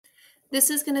This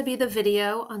is going to be the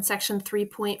video on section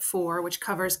 3.4, which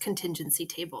covers contingency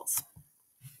tables.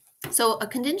 So a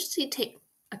contingency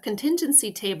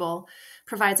table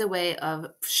provides a way of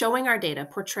showing our data,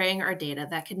 portraying our data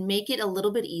that can make it a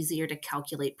little bit easier to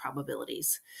calculate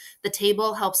probabilities. The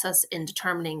table helps us in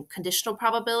determining conditional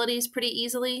probabilities pretty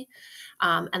easily,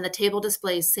 and the table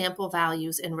displays sample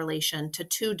values in relation to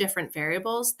two different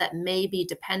variables that may be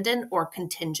dependent or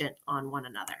contingent on one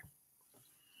another.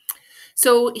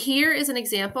 So here is an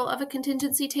example of a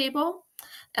contingency table.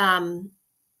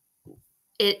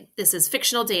 This is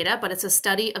fictional data, but it's a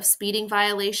study of speeding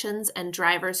violations and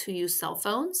drivers who use cell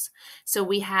phones. So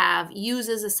we have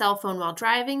uses a cell phone while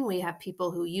driving. We have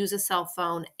people who use a cell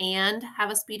phone and have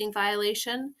a speeding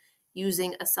violation,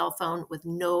 using a cell phone with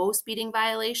no speeding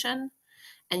violation.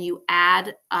 And you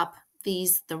add up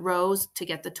the rows to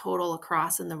get the total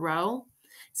across in the row.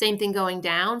 Same thing going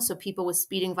down. So people with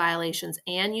speeding violations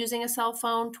and using a cell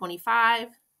phone, 25.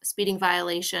 Speeding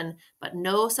violation, but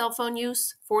no cell phone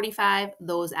use, 45.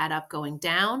 Those add up going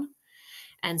down.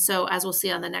 And so as we'll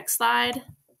see on the next slide,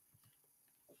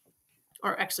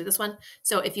 or actually this one,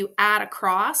 so if you add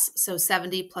across, so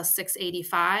 70 plus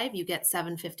 685, you get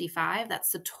 755. That's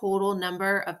the total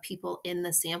number of people in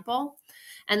the sample.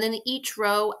 And then each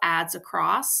row adds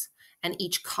across and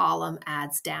each column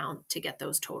adds down to get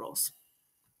those totals.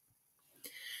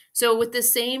 So with the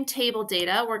same table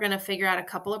data, we're going to figure out a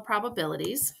couple of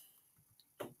probabilities.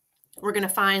 We're going to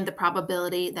find the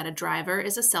probability that a driver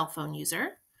is a cell phone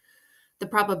user, the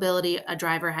probability a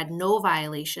driver had no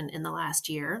violation in the last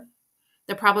year,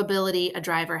 the probability a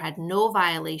driver had no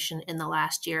violation in the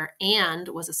last year and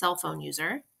was a cell phone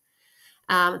user,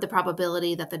 the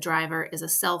probability that the driver is a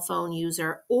cell phone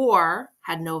user or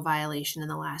had no violation in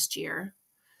the last year,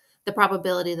 the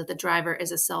probability that the driver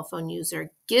is a cell phone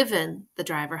user given the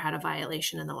driver had a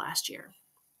violation in the last year.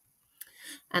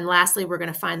 And lastly, we're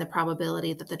going to find the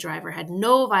probability that the driver had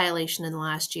no violation in the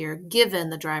last year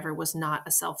given the driver was not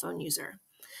a cell phone user.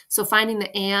 So finding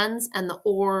the ands and the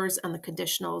ors and the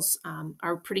conditionals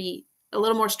are a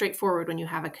little more straightforward when you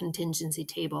have a contingency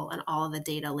table and all of the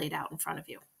data laid out in front of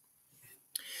you.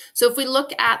 So if we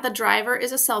look at the driver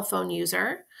is a cell phone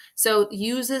user, so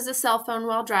uses a cell phone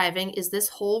while driving is this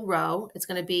whole row. It's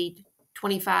going to be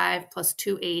 25 plus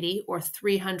 280 or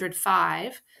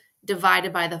 305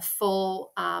 divided by the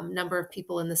full number of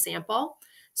people in the sample.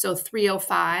 So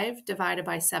 305 divided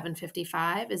by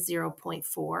 755 is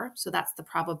 0.4. So that's the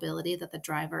probability that the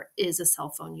driver is a cell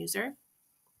phone user.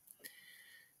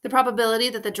 The probability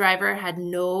that the driver had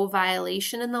no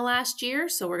violation in the last year.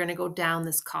 So we're going to go down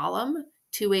this column.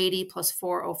 280 plus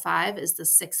 405 is the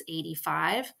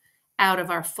 685 out of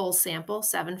our full sample,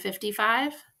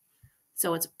 755.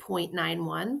 So it's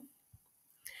 0.91.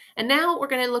 And now we're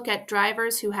going to look at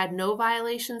drivers who had no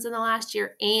violations in the last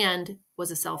year and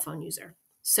was a cell phone user.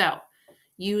 So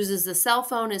uses the cell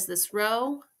phone as this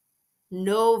row,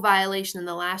 no violation in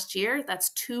the last year. That's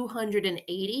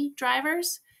 280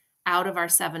 drivers out of our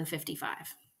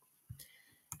 755.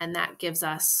 And that gives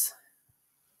us,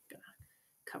 I'm going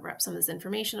to cover up some of this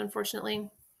information, unfortunately,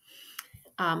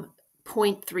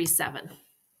 0.37.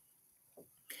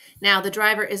 Now, the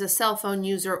driver is a cell phone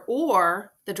user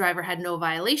or the driver had no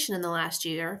violation in the last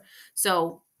year.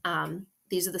 So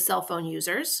these are the cell phone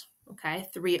users, okay,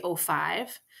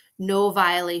 305. No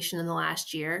violation in the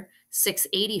last year,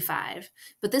 685.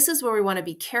 But this is where we want to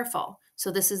be careful.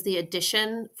 So this is the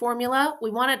addition formula.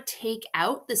 We want to take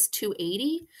out this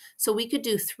 280. So we could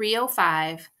do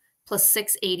 305 plus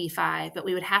 685, but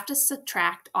we would have to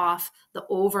subtract off the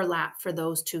overlap for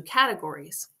those two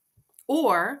categories.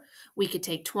 Or we could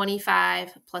take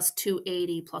 25 plus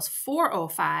 280 plus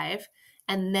 405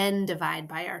 and then divide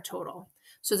by our total.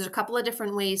 So there's a couple of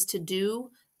different ways to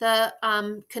do the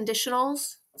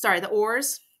the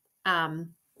ORs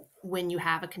when you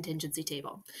have a contingency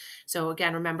table. So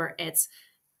again, remember it's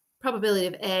probability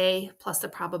of A plus the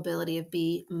probability of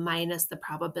B minus the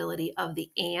probability of the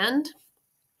and.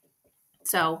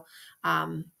 So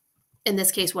in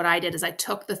this case, what I did is I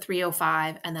took the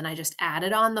 305 and then I just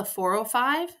added on the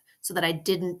 405 so that I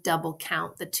didn't double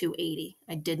count the 280.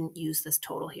 I didn't use this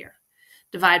total here.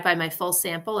 Divide by my full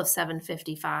sample of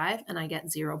 755 and I get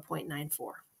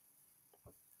 0.94.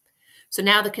 So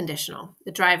now the conditional.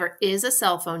 The driver is a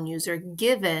cell phone user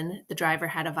given the driver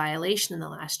had a violation in the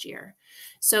last year.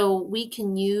 So we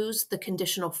can use the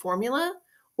conditional formula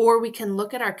or we can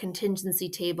look at our contingency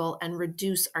table and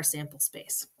reduce our sample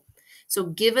space. So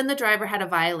given the driver had a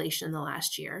violation in the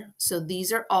last year, so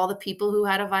these are all the people who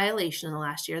had a violation in the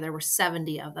last year. There were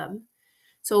 70 of them.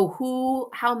 So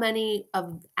how many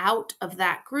out of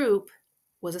that group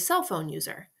was a cell phone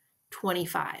user?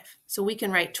 25. So we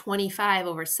can write 25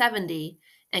 over 70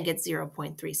 and get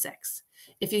 0.36.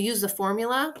 If you use the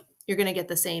formula, you're going to get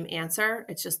the same answer.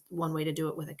 It's just one way to do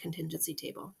it with a contingency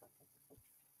table.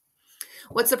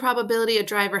 What's the probability a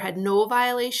driver had no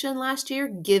violation last year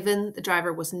given the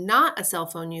driver was not a cell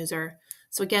phone user?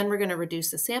 So again, we're going to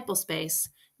reduce the sample space.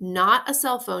 Not a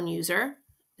cell phone user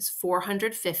is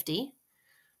 450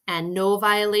 and no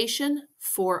violation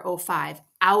 405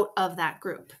 out of that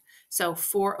group. So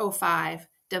 405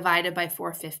 divided by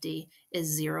 450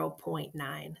 is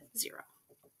 0.90.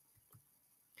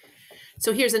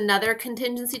 So here's another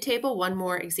contingency table, one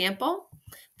more example.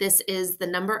 This is the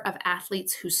number of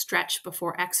athletes who stretch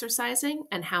before exercising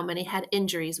and how many had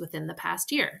injuries within the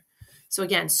past year. So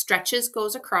again, stretches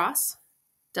goes across,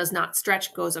 does not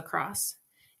stretch goes across.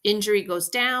 Injury goes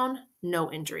down,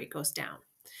 no injury goes down.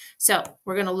 So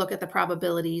we're going to look at the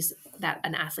probabilities that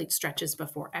an athlete stretches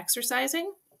before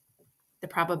exercising, the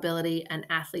probability an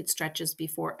athlete stretches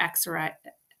before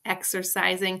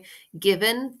exercising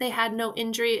given they had no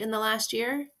injury in the last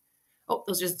year. Oh,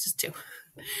 those are just two.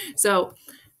 So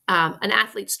an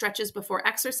athlete stretches before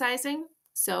exercising.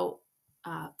 So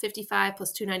 55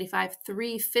 plus 295,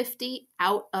 350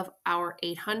 out of our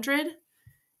 800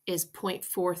 is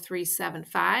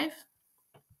 0.4375.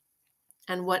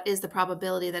 And what is the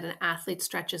probability that an athlete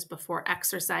stretches before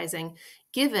exercising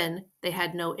given they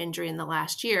had no injury in the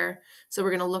last year? So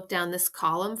we're going to look down this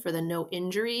column for the no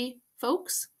injury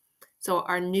folks. So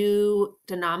our new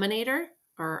denominator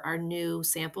or our new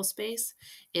sample space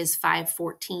is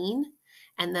 514.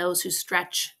 And those who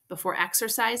stretch before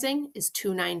exercising is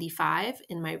 295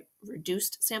 in my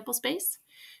reduced sample space.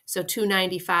 So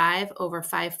 295 over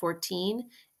 514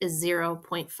 is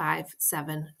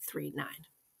 0.5739.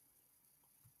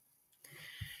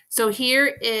 So here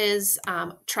is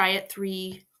Triad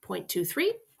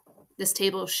 3.23. This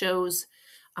table shows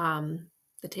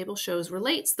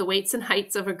relates the weights and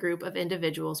heights of a group of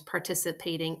individuals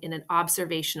participating in an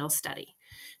observational study.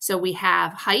 So we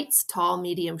have heights, tall,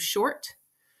 medium, short,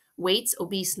 weights,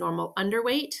 obese, normal,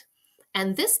 underweight,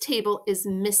 and this table is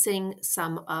missing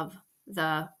some of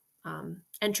the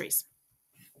entries.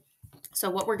 So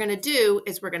what we're going to do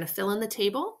is we're going to fill in the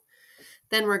table.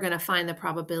 Then we're going to find the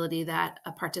probability that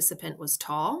a participant was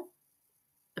tall,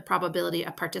 the probability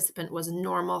a participant was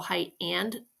normal weight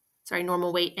and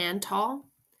tall,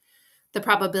 the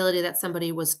probability that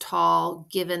somebody was tall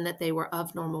given that they were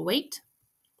of normal weight,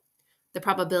 the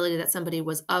probability that somebody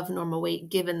was of normal weight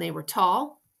given they were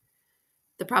tall,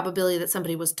 the probability that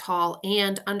somebody was tall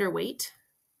and underweight,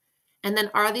 and then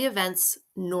are the events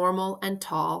normal and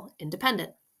tall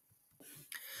independent?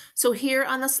 So here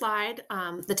on the slide,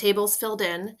 the table's filled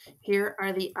in. Here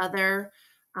are the other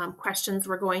questions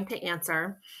we're going to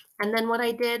answer. And then what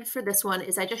I did for this one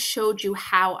is I just showed you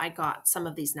how I got some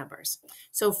of these numbers.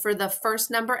 So for the first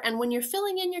number, and when you're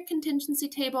filling in your contingency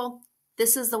table,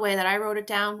 this is the way that I wrote it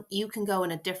down. You can go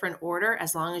in a different order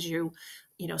as long as you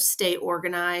stay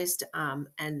organized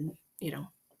and,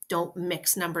 don't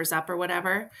mix numbers up or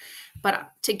whatever.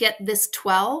 But to get this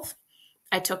 12,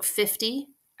 I took 50.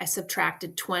 I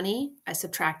subtracted 20, I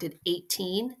subtracted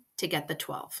 18 to get the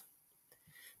 12.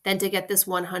 Then to get this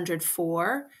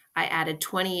 104, I added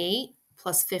 28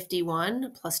 plus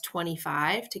 51 plus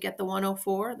 25 to get the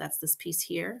 104. That's this piece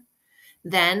here.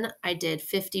 Then I did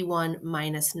 51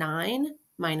 minus 9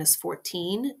 minus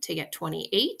 14 to get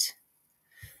 28.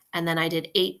 And then I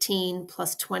did 18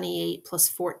 plus 28 plus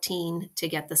 14 to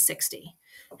get the 60.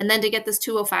 And then to get this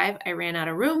 205, I ran out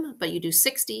of room, but you do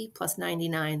 60 plus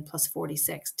 99 plus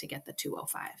 46 to get the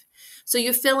 205. So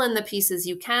you fill in the pieces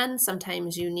you can.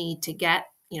 Sometimes you need to get,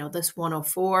 this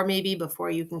 104 maybe before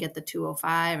you can get the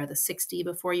 205 or the 60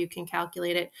 before you can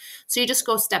calculate it. So you just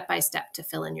go step by step to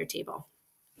fill in your table.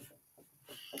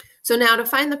 So now to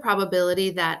find the probability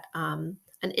that an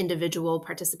individual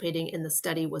participating in the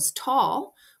study was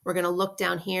tall, we're going to look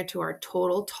down here to our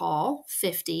total tall,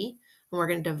 50, and we're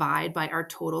going to divide by our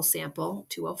total sample,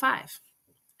 205.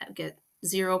 I'll get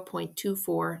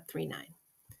 0.2439.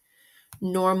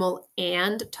 Normal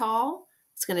and tall,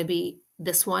 it's going to be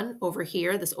this one over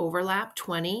here, this overlap,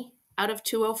 20 out of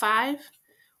 205,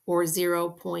 or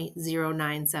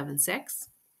 0.0976.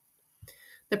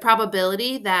 The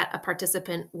probability that a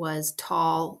participant was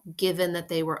tall given that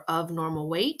they were of normal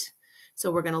weight. So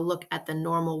we're going to look at the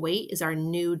normal weight is our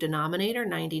new denominator,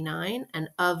 99. And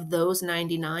of those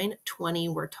 99, 20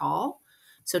 were tall.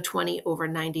 So 20 over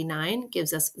 99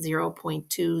 gives us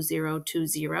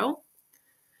 0.2020.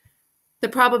 The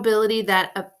probability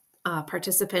that a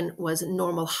participant was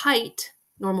normal weight,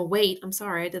 normal weight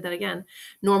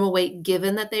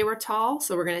given that they were tall.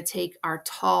 So we're going to take our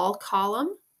tall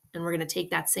column and we're going to take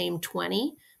that same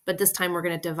 20, but this time we're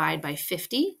going to divide by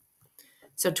 50.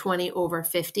 So 20 over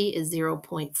 50 is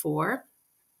 0.4.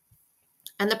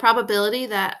 And the probability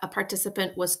that a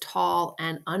participant was tall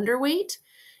and underweight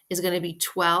is going to be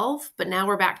 12, but now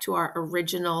we're back to our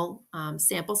original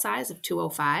sample size of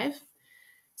 205.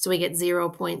 So we get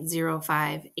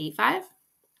 0.0585.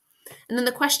 And then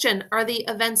the question, are the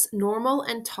events normal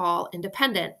and tall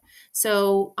independent?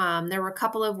 So there were a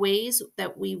couple of ways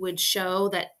that we would show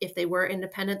that if they were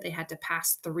independent, they had to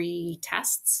pass 3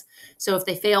 tests. So if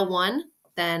they fail one,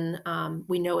 then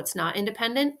we know it's not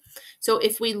independent. So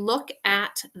if we look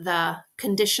at the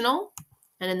conditional,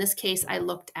 and in this case, I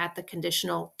looked at the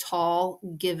conditional tall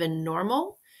given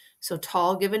normal. So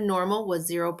tall given normal was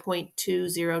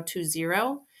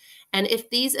 0.2020. And if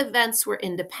these events were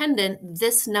independent,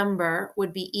 this number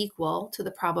would be equal to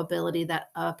the probability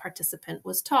that a participant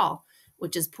was tall,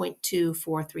 which is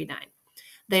 0.2439.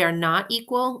 They are not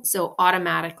equal, so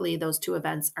automatically those 2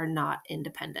 events are not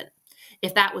independent.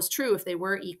 If that was true, if they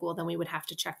were equal, then we would have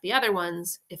to check the other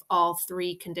ones. If all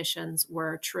 3 conditions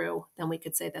were true, then we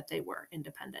could say that they were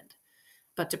independent.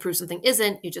 But to prove something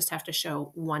isn't, you just have to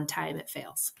show one time it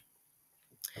fails.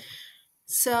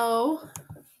 So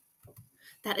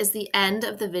that is the end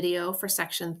of the video for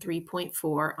section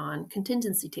 3.4 on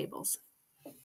contingency tables.